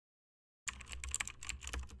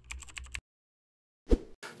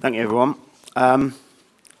Thank you, everyone.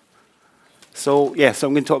 So I'm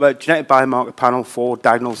going to talk about genetic biomarker panel for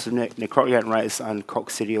diagnosis of necrotic enteritis and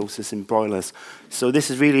coccidiosis in broilers. So this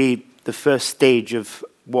is really the first stage of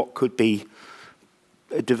what could be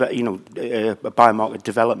a biomarker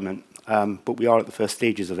development, but we are at the first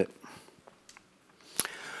stages of it.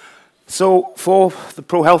 So for the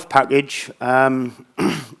PROHEALTH package,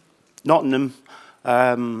 Nottingham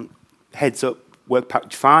heads up work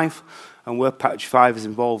package 5, and work package 5 is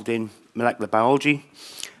involved in molecular biology.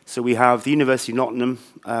 So we have the University of Nottingham,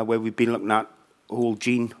 where we've been looking at whole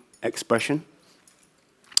gene expression.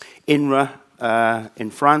 INRA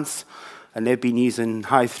in France, and they've been using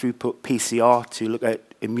high throughput PCR to look at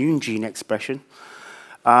immune gene expression.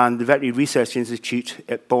 And the Veterinary Research Institute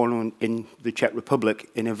at Brno in the Czech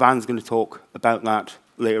Republic, and Ivan's going to talk about that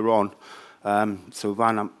later on. So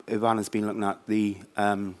Ivan has been looking at the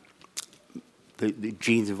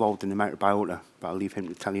genes involved in the microbiota, but I'll leave him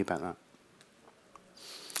to tell you about that.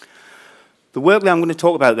 The work that I'm going to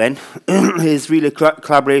talk about then is really a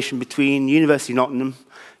collaboration between University of Nottingham,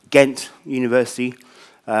 Ghent University,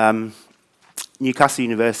 Newcastle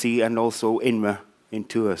University, and also INRA in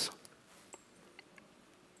Tours.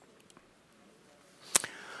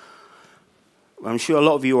 I'm sure a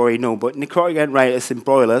lot of you already know, but necrotic enteritis in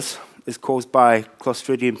broilers is caused by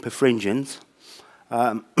Clostridium perfringens.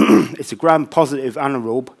 It's a gram-positive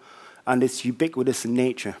anaerobe, and it's ubiquitous in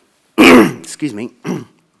nature. Excuse me.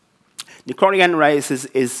 Necrotic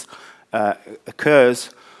enteritis occurs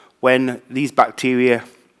when these bacteria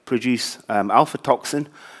produce alpha toxin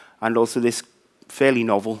and also this fairly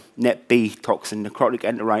novel NET-B toxin, necrotic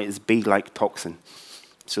enteritis B-like toxin.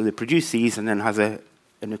 So they produce these and then has a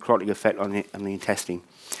necrotic effect on the intestine.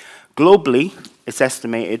 Globally, it's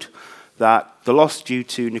estimated that the loss due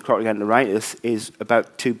to necrotic enteritis is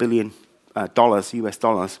about $2 billion US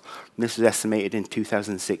dollars, and this was estimated in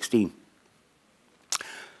 2016.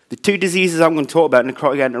 The two diseases I'm going to talk about,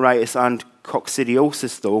 necrotic enteritis and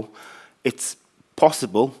coccidiosis, though, it's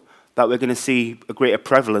possible that we're going to see a greater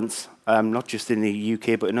prevalence, not just in the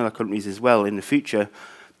UK, but in other countries as well in the future,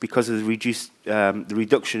 because of the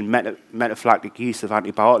reduction in metaphylactic use of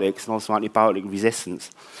antibiotics and also antibiotic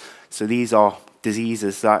resistance. So these are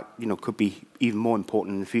diseases that could be even more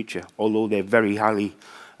important in the future, although they're very highly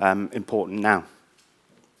important now.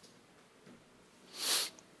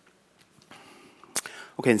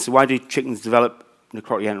 Okay, so why do chickens develop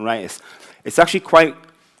necrotic enteritis? It's actually quite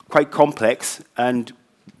complex, and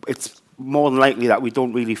it's more than likely that we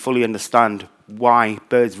don't really fully understand why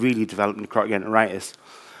birds really develop necrotic enteritis.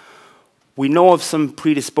 We know of some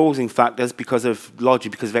predisposing factors largely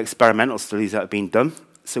because of experimental studies that have been done.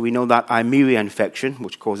 So we know that Eimeria infection,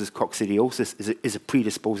 which causes coccidiosis, is a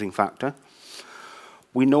predisposing factor.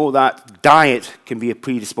 We know that diet can be a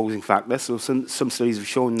predisposing factor. So some studies have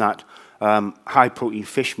shown that high-protein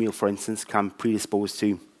fish meal, for instance, can predispose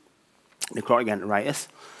to necrotic enteritis.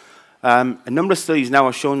 A number of studies now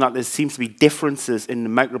have shown that there seems to be differences in the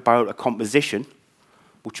microbiota composition,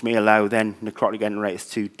 which may allow then necrotic enteritis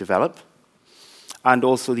to develop, and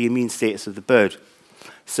also the immune status of the bird.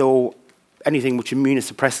 So anything which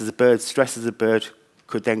immunosuppresses a bird, stresses a bird,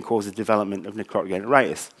 could then cause the development of necrotic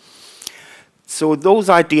enteritis. So those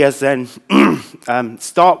ideas then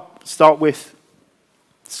start with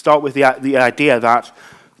the idea that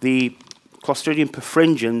the Clostridium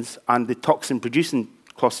perfringens and the toxin-producing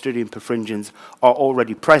Clostridium perfringens are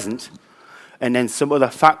already present, and then some other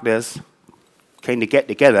factors kind of get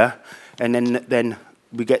together, and then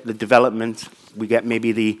we get the development, we get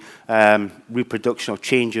maybe the reproduction or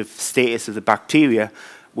change of status of the bacteria,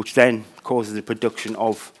 which then causes the production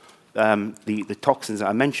of the toxins that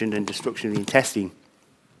I mentioned and destruction of the intestine.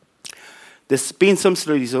 There's been some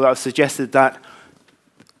studies that have suggested that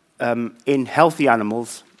in healthy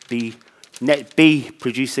animals, the NET-B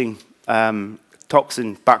producing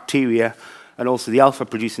toxin bacteria and also the alpha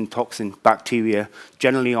producing toxin bacteria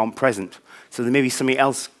generally aren't present. So there may be something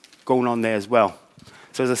else going on there as well.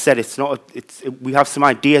 So as I said, we have some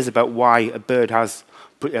ideas about why a bird has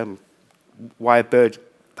necrotic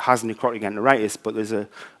enteritis, but there's a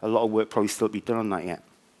lot of work probably still to be done on that yet.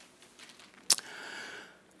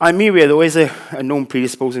 Eimeria, though, is a known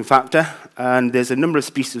predisposing factor, and there's a number of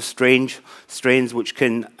species of strains which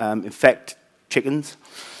can infect chickens.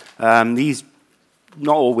 These,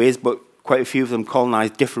 not always, but quite a few of them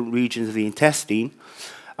colonize different regions of the intestine,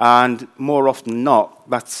 and more often than not,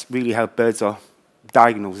 that's really how birds are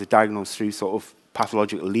diagnosed. They're diagnosed through sort of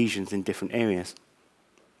pathological lesions in different areas.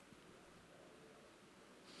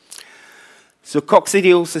 So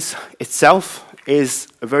coccidiosis itself is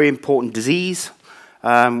a very important disease.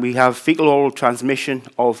 We have fecal-oral transmission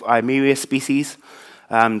of Eimeria species,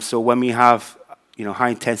 So when we have high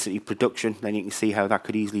intensity production, then you can see how that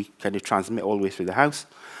could easily kind of transmit all the way through the house.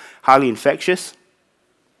 Highly infectious.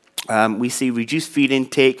 We see reduced feed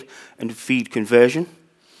intake and feed conversion.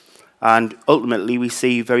 And ultimately, we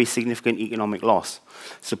see very significant economic loss.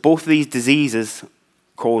 So both of these diseases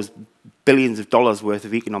cause billions of dollars worth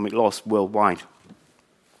of economic loss worldwide.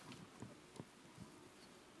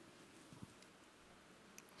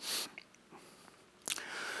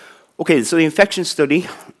 Okay, so the infection study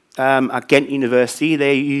at Ghent University,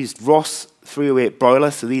 they used Ross 308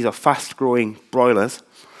 broilers. So these are fast-growing broilers.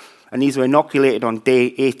 And these were inoculated on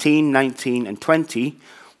day 18, 19, and 20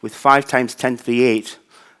 with 5 times 10 to the 8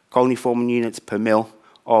 colony-forming units per mil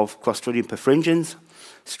of Clostridium perfringens,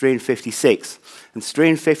 strain 56. And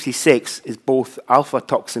strain 56 is both alpha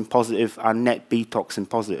toxin positive and net B toxin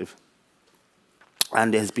positive.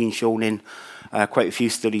 And it has been shown in quite a few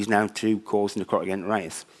studies now to cause necrotic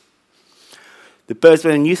enteritis. The birds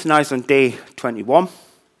were then euthanized on day 21,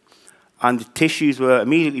 and the tissues were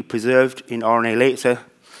immediately preserved in RNA later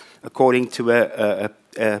according to a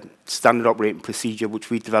standard operating procedure which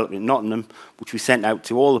we developed in Nottingham, which we sent out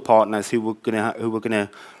to all the partners who were going to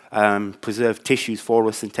preserve tissues for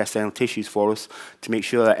us, intestinal tissues for us, to make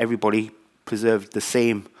sure that everybody preserved the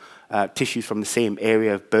same tissues from the same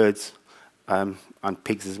area of birds and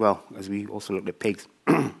pigs as well, as we also looked at pigs.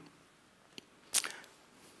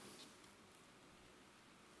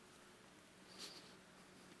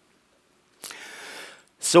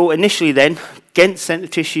 So initially then, Ghent sent the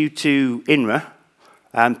tissue to INRA,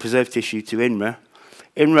 preserved tissue to INRA.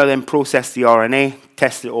 INRA then processed the RNA,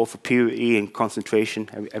 tested it all for purity and concentration,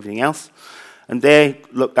 everything else. And they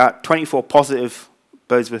looked at 24 positive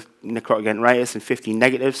birds with necrotic enteritis and 15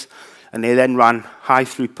 negatives. And they then ran high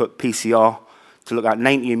throughput PCR to look at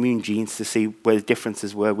 90 immune genes to see where the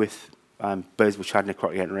differences were with birds which had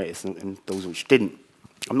necrotic enteritis and those which didn't.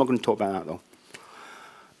 I'm not going to talk about that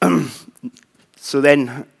though. So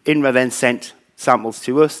then, INRA then sent samples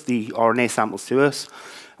to us, the RNA samples to us,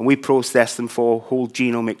 and we processed them for whole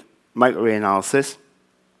genomic microarray analysis.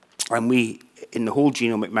 And we, in the whole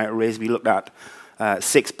genomic microarrays, we looked at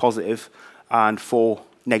 6 positive and 4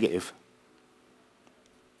 negative.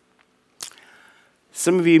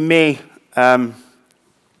 Some of you may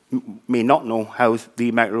not know how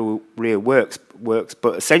the microarray works,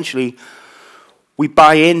 but essentially, we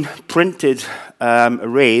buy in printed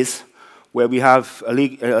arrays where we have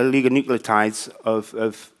oligonucleotides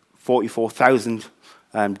of 44,000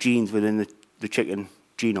 genes within the chicken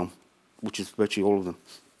genome, which is virtually all of them.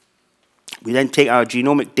 We then take our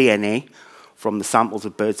genomic DNA from the samples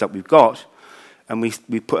of birds that we've got, and we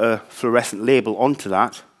put a fluorescent label onto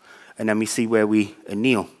that, and then we see where we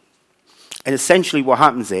anneal. And essentially what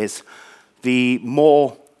happens is, the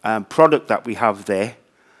more product that we have there,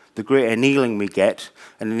 the greater annealing we get,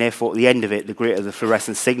 and then therefore at the end of it, the greater the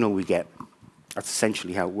fluorescent signal we get. That's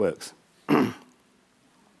essentially how it works.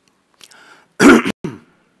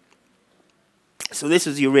 So this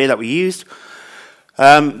is the array that we used.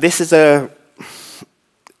 This is a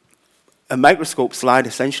microscope slide,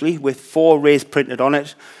 essentially, with 4 arrays printed on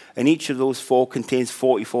it, and each of those 4 contains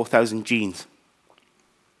 44,000 genes.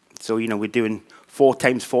 So, we're doing 4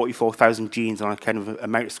 times 44,000 genes on a kind of a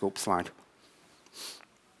microscope slide.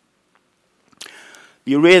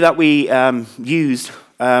 The array that we used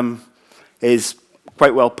is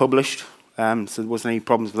quite well published, so there wasn't any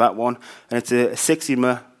problems with that one. And it's a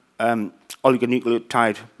 6-UMA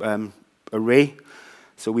oligonucleotide array.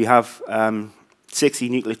 So we have 60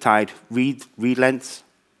 nucleotide read lengths.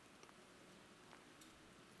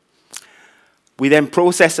 We then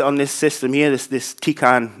process it on this system here, this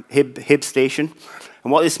TCAN HIB station.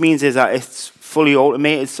 And what this means is that it's fully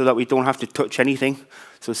automated so that we don't have to touch anything.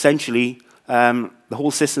 So essentially, the whole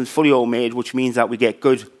system is fully automated, which means that we get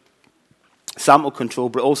good sample control,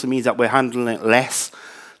 but it also means that we're handling it less.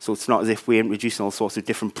 So it's not as if we're introducing all sorts of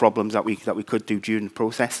different problems that we could do during the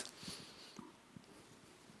process.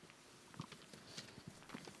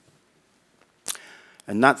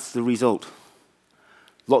 And that's the result.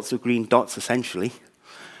 Lots of green dots, essentially.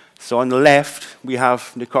 So on the left, we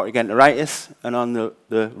have necrotic enteritis, and on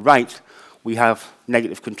the right, we have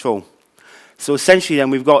negative control. So essentially then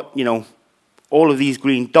we've got, all of these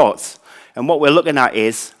green dots, and what we're looking at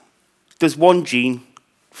is, does one gene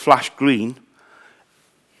flash green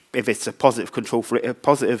if it's a positive control for a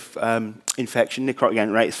positive infection, necrotic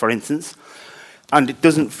enteritis, for instance, and it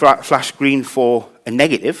doesn't flash green for a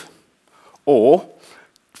negative, or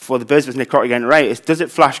for the birds with necrotic enteritis, does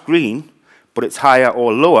it flash green, but it's higher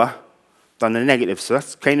or lower than the negative? So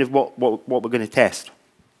that's kind of what we're going to test.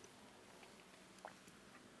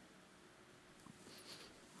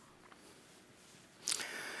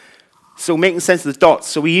 So making sense of the dots.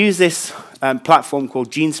 So we use this platform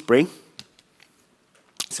called GeneSpring.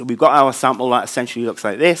 So we've got our sample that essentially looks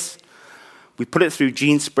like this. We put it through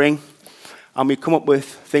GeneSpring, and we come up with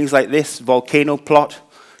things like this volcano plot.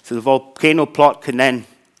 So the volcano plot can then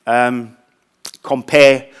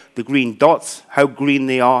compare the green dots, how green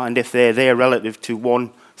they are, and if they're there relative to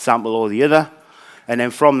one sample or the other. And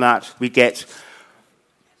then from that, we get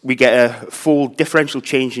a full differential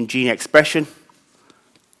change in gene expression,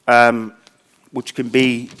 which can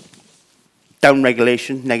be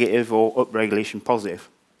downregulation, negative, or upregulation, positive.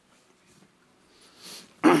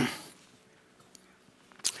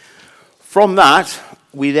 From that,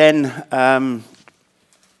 we then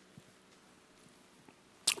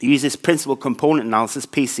use this principal component analysis,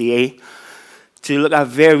 PCA, to look at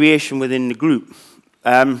variation within the group.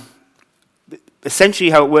 Essentially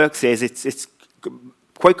how it works is it's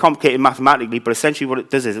quite complicated mathematically, but essentially what it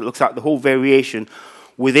does is it looks at the whole variation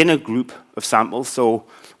within a group of samples, so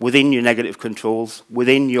within your negative controls,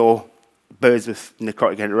 within your birds with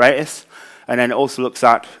necrotic enteritis, and then it also looks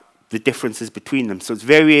at the differences between them. So it's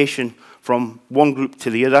variation from one group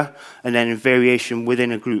to the other, and then variation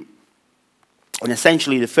within a group. And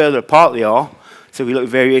essentially, the further apart they are, so we look at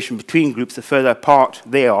variation between groups, the further apart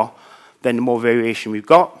they are, then the more variation we've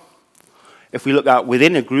got. If we look at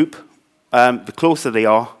within a group, the closer they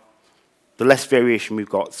are, the less variation we've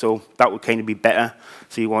got. So that would kind of be better.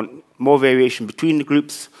 So you want more variation between the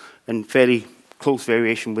groups and fairly close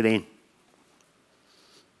variation within.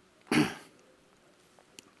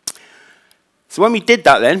 So when we did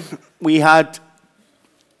that then, we had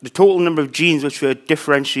the total number of genes which were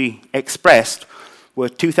differentially expressed were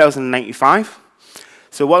 2,095.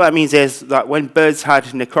 So what that means is that when birds had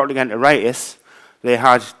necrotic enteritis, they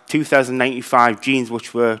had 2,095 genes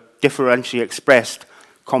which were differentially expressed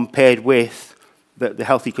compared with the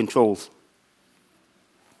healthy controls.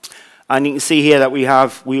 And you can see here that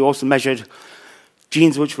we also measured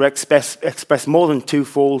genes which were expressed more than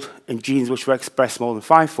twofold and genes which were expressed more than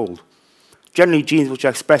fivefold. Generally, genes which are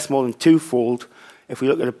expressed more than twofold, if we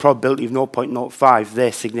look at a probability of 0.05,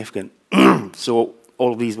 they're significant. So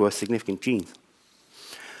all of these were significant genes.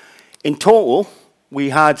 In total, we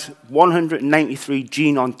had 193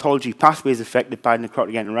 gene ontology pathways affected by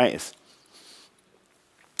necrotic enteritis.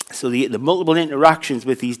 So the multiple interactions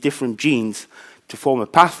with these different genes to form a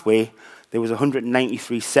pathway, there was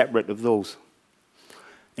 193 separate of those.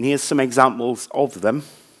 And here's some examples of them.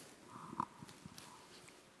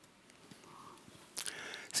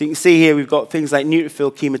 So you can see here we've got things like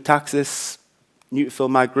neutrophil chemotaxis, neutrophil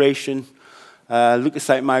migration,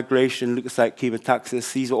 leukocyte migration, leukocyte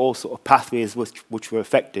chemotaxis. These are all sort of pathways which were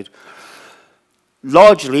affected.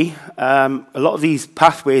 Largely, a lot of these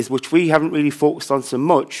pathways, which we haven't really focused on so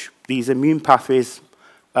much, these immune pathways,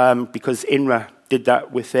 because INRA did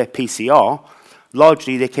that with their PCR,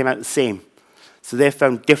 largely they came out the same. So they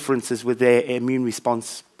found differences with their immune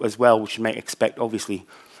response as well, which you might expect, obviously.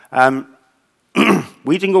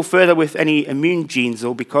 We didn't go further with any immune genes,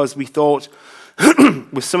 though, because we thought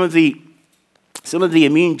with some of the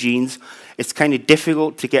immune genes, it's kind of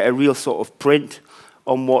difficult to get a real sort of print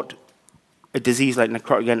on what a disease like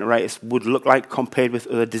necrotic enteritis would look like compared with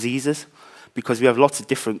other diseases, because we have lots of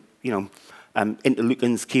different,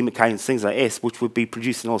 interleukins, chemokines, things like this, which would be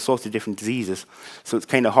producing all sorts of different diseases. So it's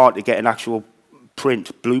kind of hard to get an actual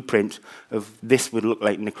blueprint of this would look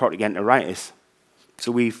like necrotic enteritis.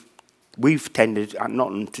 So we've tended at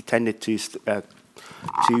Nottingham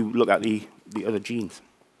to look at the other genes.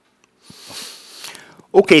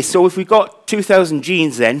 Okay, so if we've got 2,000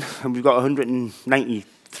 genes then, and we've got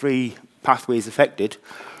 193 pathways affected,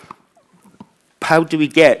 how do we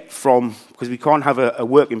get from, because we can't have a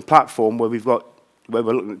working platform where we're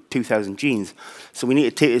looking at 2,000 genes, so we need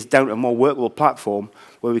to take this down to a more workable platform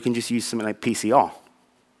where we can just use something like PCR.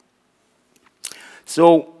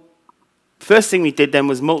 So first thing we did then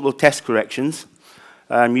was multiple test corrections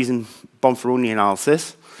using Bonferroni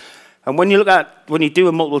analysis. And when you do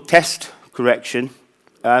a multiple test correction,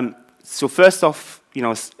 so first off,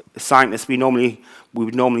 as scientists, we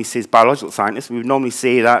would normally say, as biological scientists, we would normally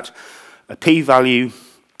say that a p-value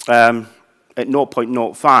at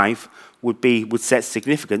 0.05 would set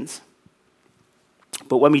significance.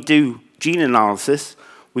 But when we do gene analysis,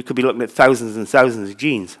 we could be looking at thousands and thousands of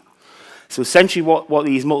genes. So essentially what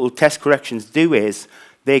these multiple test corrections do is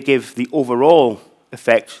they give the overall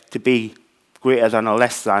effect to be greater than or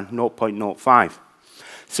less than 0.05.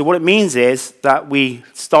 So what it means is that we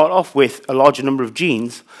start off with a larger number of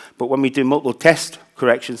genes, but when we do multiple test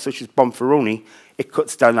corrections, such as Bonferroni, it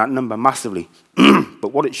cuts down that number massively.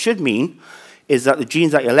 But what it should mean is that the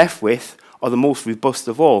genes that you're left with are the most robust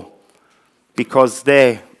of all, because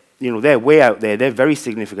they're you know, they're way out there. They're very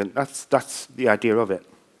significant. That's the idea of it.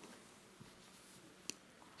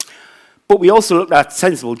 But we also looked at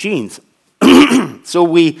sensible genes. So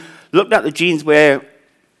we looked at the genes where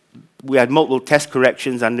we had multiple test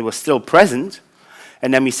corrections and they were still present.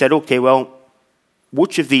 And then we said, okay, well,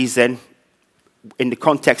 which of these then, in the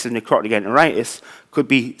context of necrotic enteritis, could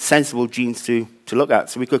be sensible genes to look at?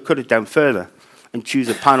 So we could cut it down further and choose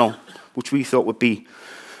a panel which we thought would be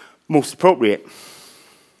most appropriate.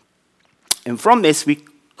 And from this, we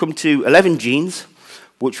come to 11 genes,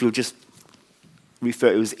 which we'll just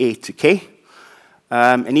refer to as A to K.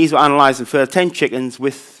 And these were analysed in further 10 chickens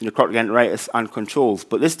with necrotic enteritis and controls.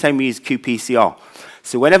 But this time we use qPCR.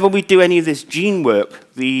 So whenever we do any of this gene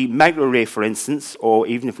work, the microarray, for instance, or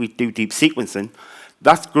even if we do deep sequencing,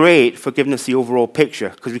 that's great for giving us the overall picture,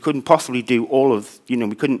 because we couldn't possibly do all of, you know,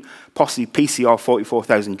 we couldn't possibly PCR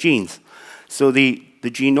 44,000 genes. So the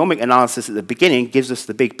genomic analysis at the beginning gives us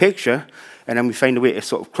the big picture, and then we find a way to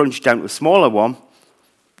sort of crunch down to a smaller one,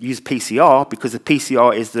 use PCR, because the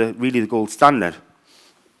PCR is really the gold standard.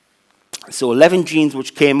 So 11 genes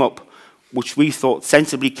which came up, which we thought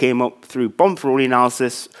sensibly came up through bomb-thoroughly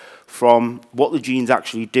analysis from what the genes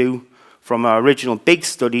actually do. From our original big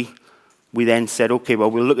study, we then said, okay, well,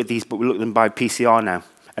 we'll look at these, but we'll look at them by PCR now.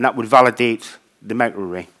 And that would validate the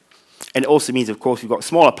microarray. And it also means, of course, we've got a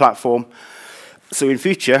smaller platform. So in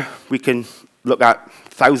future, we can look at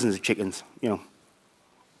thousands of chickens, you know.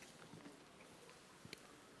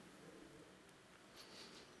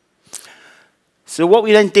 So what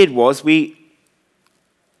we then did was we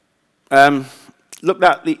looked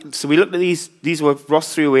at these were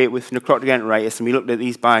Ross 308 with necrotic enteritis, and we looked at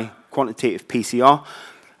these by quantitative PCR.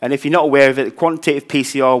 And if you're not aware of it, quantitative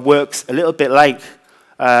PCR works a little bit like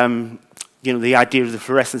you know, the idea of the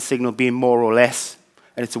fluorescent signal being more or less,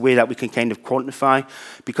 and it's a way that we can kind of quantify.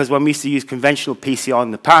 Because when we used to use conventional PCR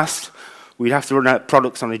in the past, we'd have to run out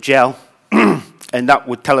products on a gel, and that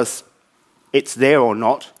would tell us it's there or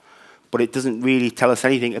not. But it doesn't really tell us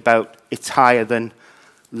anything about it's higher than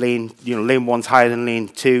lane, you know, lane 1's higher than lane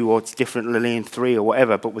 2, or it's different than lane 3 or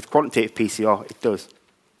whatever. But with quantitative PCR, it does.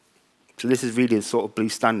 So this is really the sort of blue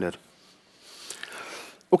standard.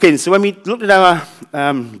 Okay, so when we looked at our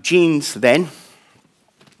genes then,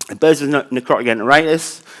 birds with necrotic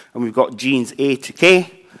enteritis, and we've got genes A to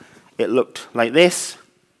K, it looked like this.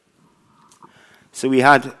 So we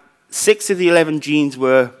had 6 of the 11 genes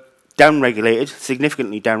were downregulated,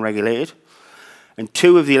 significantly downregulated, and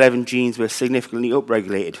 2 of the 11 genes were significantly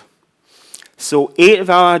upregulated. So 8 of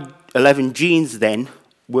our 11 genes then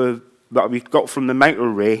were that we got from the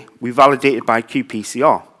microarray, we validated by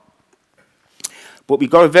qPCR. But we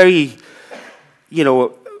got a very, you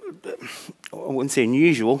know, I wouldn't say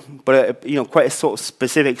unusual, but you know, quite a sort of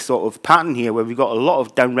specific sort of pattern here where we got a lot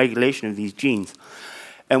of downregulation of these genes.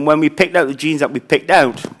 And when we picked out the genes that we picked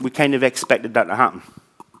out, we kind of expected that to happen.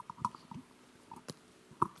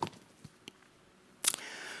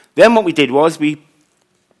 Then what we did was we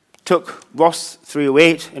took Ross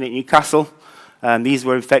 308 in at Newcastle. These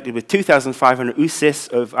were infected with 2,500 oocysts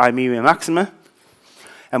of Eimeria maxima.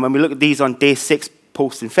 And when we look at these on day 6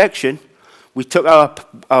 post-infection, we took our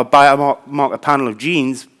biomarker panel of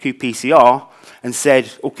genes, qPCR, and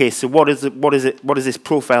said, okay, so what does this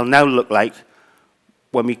profile now look like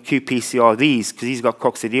when we qPCR these? Because these got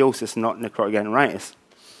coccidiosis, not necrotic enteritis.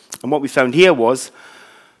 And what we found here was,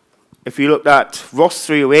 if we looked at Ross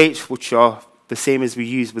 308, which are the same as we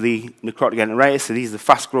use with the necrotic enteritis, so these are the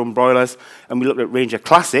fast-growing broilers, and we looked at Ranger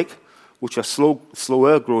Classic, which are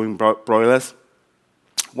slower-growing broilers,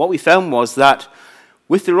 what we found was that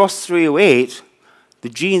with the Ross 308, the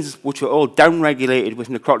genes which were all downregulated with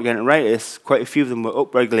necrotic enteritis, quite a few of them were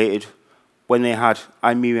upregulated when they had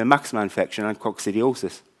Eimeria maxima infection and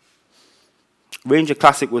coccidiosis. Ranger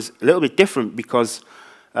Classic was a little bit different because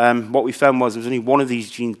what we found was there was only one of these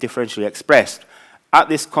genes differentially expressed at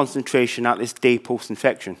this concentration, at this day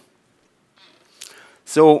post-infection.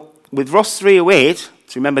 So with Ross 308,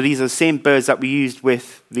 so remember these are the same birds that we used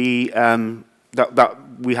with the, that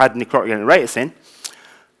we had necrotic enteritis in,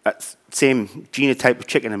 that same genotype of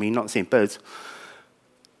chicken, I mean, not the same birds.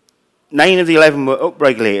 9 of the 11 were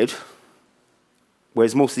upregulated,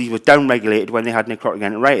 whereas most of these were downregulated when they had necrotic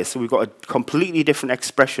enteritis. So we've got a completely different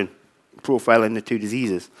expression profile in the 2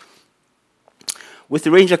 diseases. With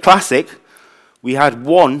the Ranger Classic, we had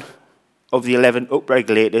 1 of the 11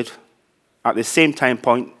 upregulated at the same time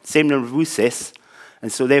point, same number of oocysts,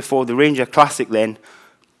 and so therefore the Ranger Classic then,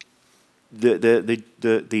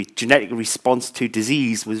 the genetic response to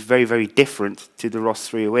disease was very, very different to the Ross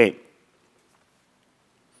 308.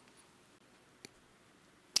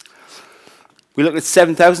 We looked at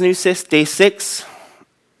 7,000 oocysts, day 6.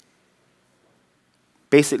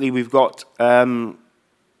 Basically, we've got,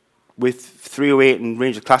 with 308 and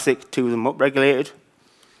Ranger Classic, 2 of them upregulated.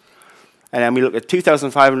 And then we look at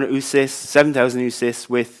 2,500 oocysts, 7,000 oocysts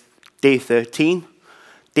with day 13.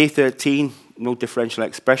 Day 13, no differential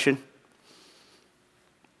expression.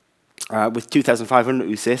 With 2,500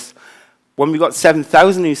 oocysts. When we got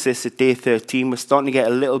 7,000 oocysts at day 13, we're starting to get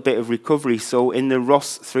a little bit of recovery. So in the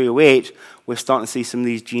ROS 308, we're starting to see some of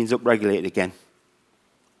these genes upregulated again.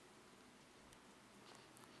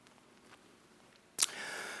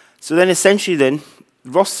 So then essentially then,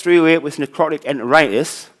 ROS 308 with necrotic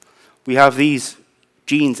enteritis, we have these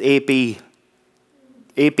genes A, B,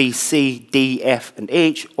 C, D, F, and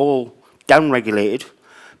H all downregulated,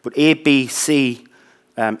 but A, B, C,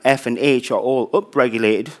 F, and H are all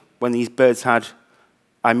upregulated when these birds had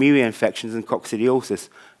Eimeria infections and coccidiosis,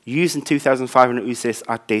 using 2,500 oocysts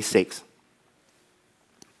at day 6.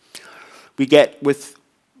 We get with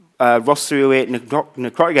ROS 308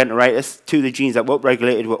 necrotic enteritis, 2 of the genes that were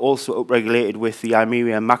upregulated were also upregulated with the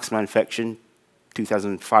Eimeria maxima infection,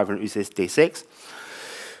 2,500 oocysts day 6.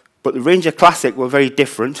 But the Ranger Classic were very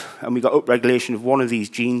different, and we got upregulation of one of these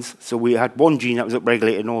genes, so we had one gene that was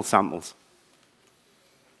upregulated in all samples.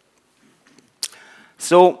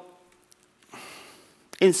 So,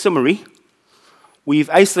 in summary, we've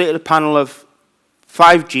isolated a panel of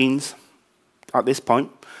 5 genes at this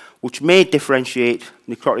point, which may differentiate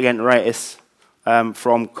necrotic enteritis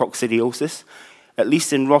from coccidiosis, at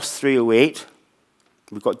least in ROS 308.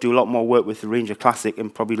 We've got to do a lot more work with the Ranger Classic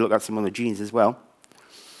and probably look at some other genes as well.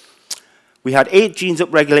 We had 8 genes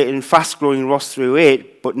upregulated in fast-growing ROS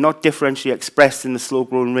 308, but not differentially expressed in the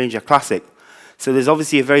slow-growing Ranger Classic. So there's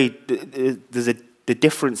obviously the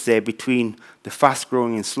difference there between the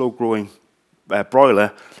fast-growing and slow-growing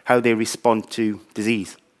broiler, how they respond to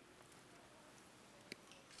disease.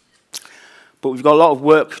 But we've got a lot of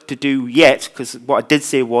work to do yet, because what I did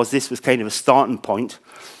say was this was kind of a starting point.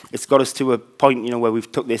 It's got us to a point, where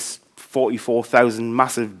we've took this 44,000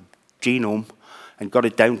 massive genome and got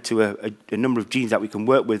it down to a number of genes that we can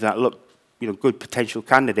work with that look, good potential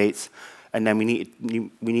candidates, and then we need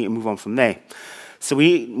to move on from there. So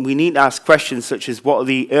we need to ask questions such as, what are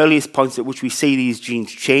the earliest points at which we see these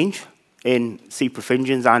genes change in C.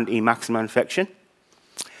 perfringens and E. maxima infection?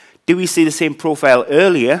 Do we see the same profile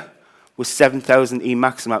earlier with 7,000 E.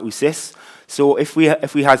 maxima oocysts? So if we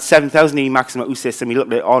had 7,000 E. maxima oocysts and we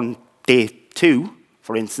looked at it on day 2,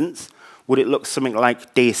 for instance, would it look something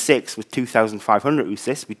like day 6 with 2,500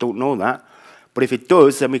 oocysts? We don't know that. But if it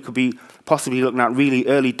does, then we could be possibly looking at really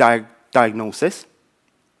early diagnosis.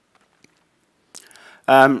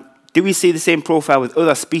 Do we see the same profile with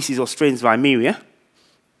other species or strains of Eimeria?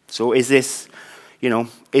 So is this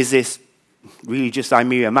really just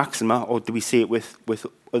Eimeria maxima, or do we see it with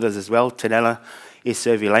others as well, Tenella, A.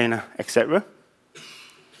 cervulina, etc.?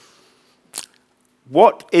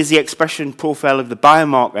 What is the expression profile of the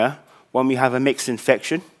biomarker when we have a mixed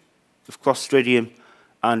infection of Clostridium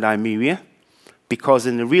and Eimeria? Because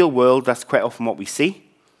in the real world, that's quite often what we see.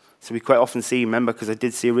 So we quite often see, remember, because I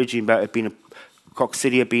did say originally about it being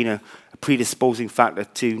coccidia being a predisposing factor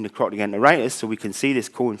to necrotic enteritis, so we can see this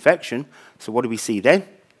co-infection. So what do we see then?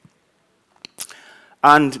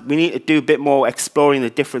 And we need to do a bit more exploring the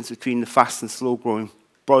difference between the fast and slow-growing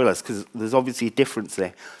broilers, because there's obviously a difference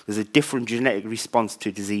there. There's a different genetic response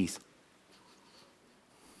to disease.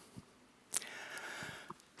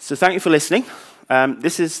 So thank you for listening.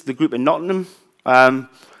 This is the group in Nottingham.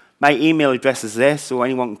 My email address is there, so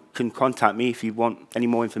anyone can contact me if you want any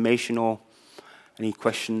more information or any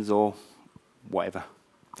questions or whatever.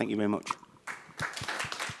 Thank you very much.